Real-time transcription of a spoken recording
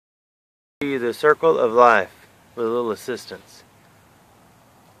The circle of life with a little assistance.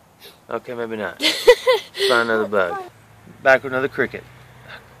 Okay, maybe not. Find another bug. Back with another cricket.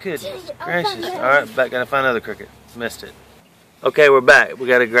 Goodness gracious. Alright, back. Gotta find another cricket. Missed it. Okay, we're back. We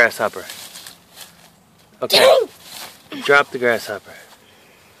got a grasshopper. Okay. Drop the grasshopper.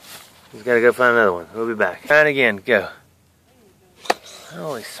 Just gotta go find another one. We'll be back. Try it again. Go.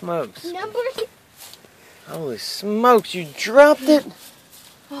 Holy smokes. Holy smokes, you dropped it?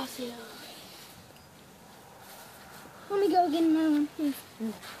 Oh, yeah. Let me go get another one.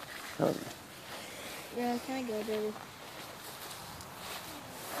 Oh. Yeah, can I go, Daddy?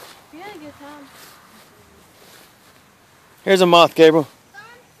 You had a good time. Here's a moth, Gabriel.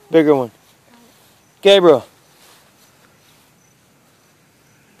 Bigger one. Gabriel.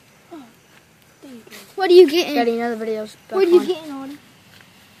 Oh, what are you getting? Got another video. What are you getting, Audie?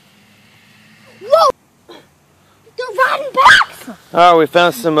 Whoa! They're riding back! Alright, we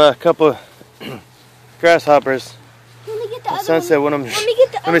found some couple of grasshoppers. Let me get the other Sunset, one. one of them. Let me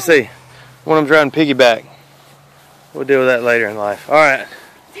get the other Let me see. One of them's riding piggyback. We'll deal with that later in life. Alright.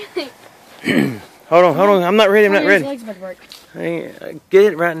 Hold on. I'm not ready. I'm not ready. Legs about to work. Get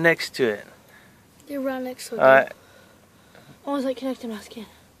it right next to it. They're right next to it. Alright. Oh, it's like connecting my skin.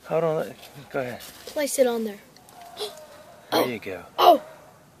 Hold on. Go ahead. Place it on there. There you go. Oh!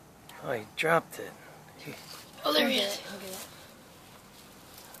 Oh, he dropped it. Oh, there he is.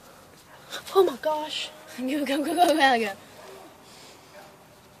 Oh my gosh. Go. Got it.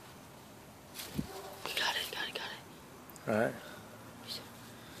 Alright.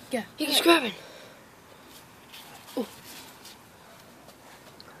 Yeah, he's grabbing. Oh.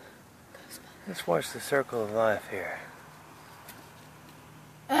 Let's watch the circle of life here.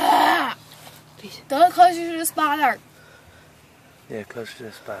 Ah! Don't closer to the spider. Yeah, closer to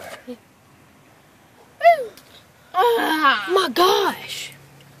the spider. Yeah. Ah! Oh my gosh.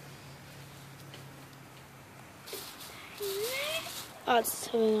 Oh, it's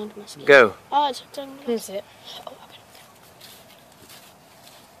hanging onto my skin. Go. Oh, it's hooked on. Can you see it? Oh, okay.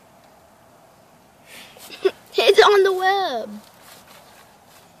 It's on the web.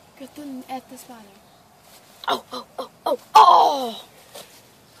 Get them at the spider. Oh!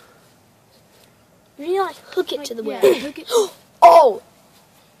 You need to like hook it to the web. Hook it. Oh!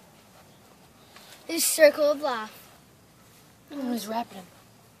 This circle of life. Oh, he's wrapping him.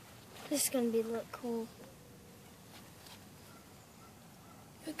 This is gonna look cool.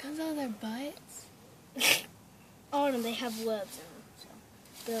 It comes out of their butts. All of them, they have webs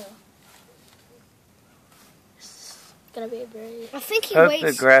in them. So, It's gonna be a very. I think he Hook waits.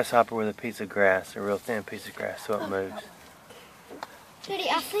 the grasshopper with a piece of grass, a real thin piece of grass, so it moves. Daddy,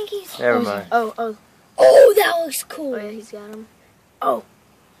 I think he's. Never mind. Oh, Oh, that looks cool. yeah, he's got him. Oh,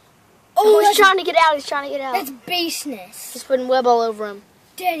 He's trying to get out. He's trying to get out. That's beastness. He's putting web all over him.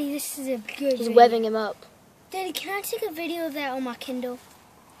 Daddy, this is a good. He's video. webbing him up. Daddy, can I take a video of that on my Kindle?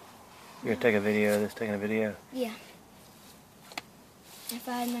 You're gonna take a video of this, taking a video? Yeah. If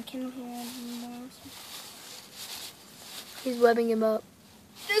I had my Kindle here, I'd be more awesome. He's webbing him up.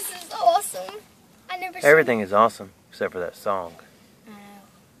 This is awesome. I never. Everything is awesome, except for that song. I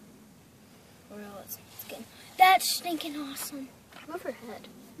know. Real, it's good. That's stinking awesome. Move her head.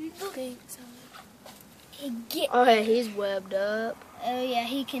 Look. Get. Oh yeah, he's webbed up. Oh yeah,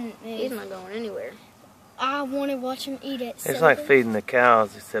 he can. He's not going anywhere. I want to watch him eat it. It's like feeding the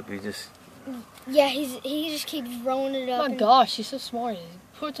cows, except you just... Yeah, he just keeps rolling it up. Oh my gosh, he's so smart. He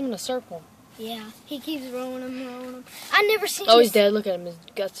puts him in a circle. Yeah, he keeps rolling them. I never seen. Oh, he's dead. Look at him. His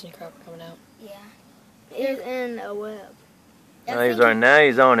guts and crap are coming out. Yeah. He's in a web. Now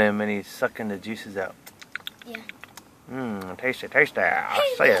he's on him and he's sucking the juices out. Yeah. Taste it. I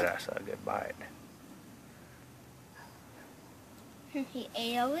say it, that's a good bite. He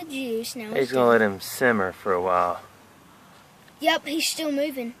ate all the juice. Now He's gonna let him simmer for a while. Yep, he's still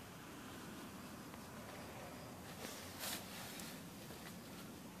moving.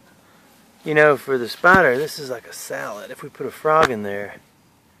 You know, for the spider, this is like a salad. If we put a frog in there,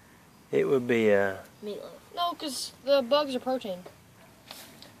 it would be a... Meatloaf. No, because the bugs are protein.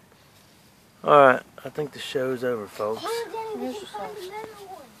 Alright, I think the show's over, folks. Oh, Daddy, we Here's can your find sauce.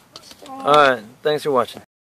 another one. Alright, thanks for watching.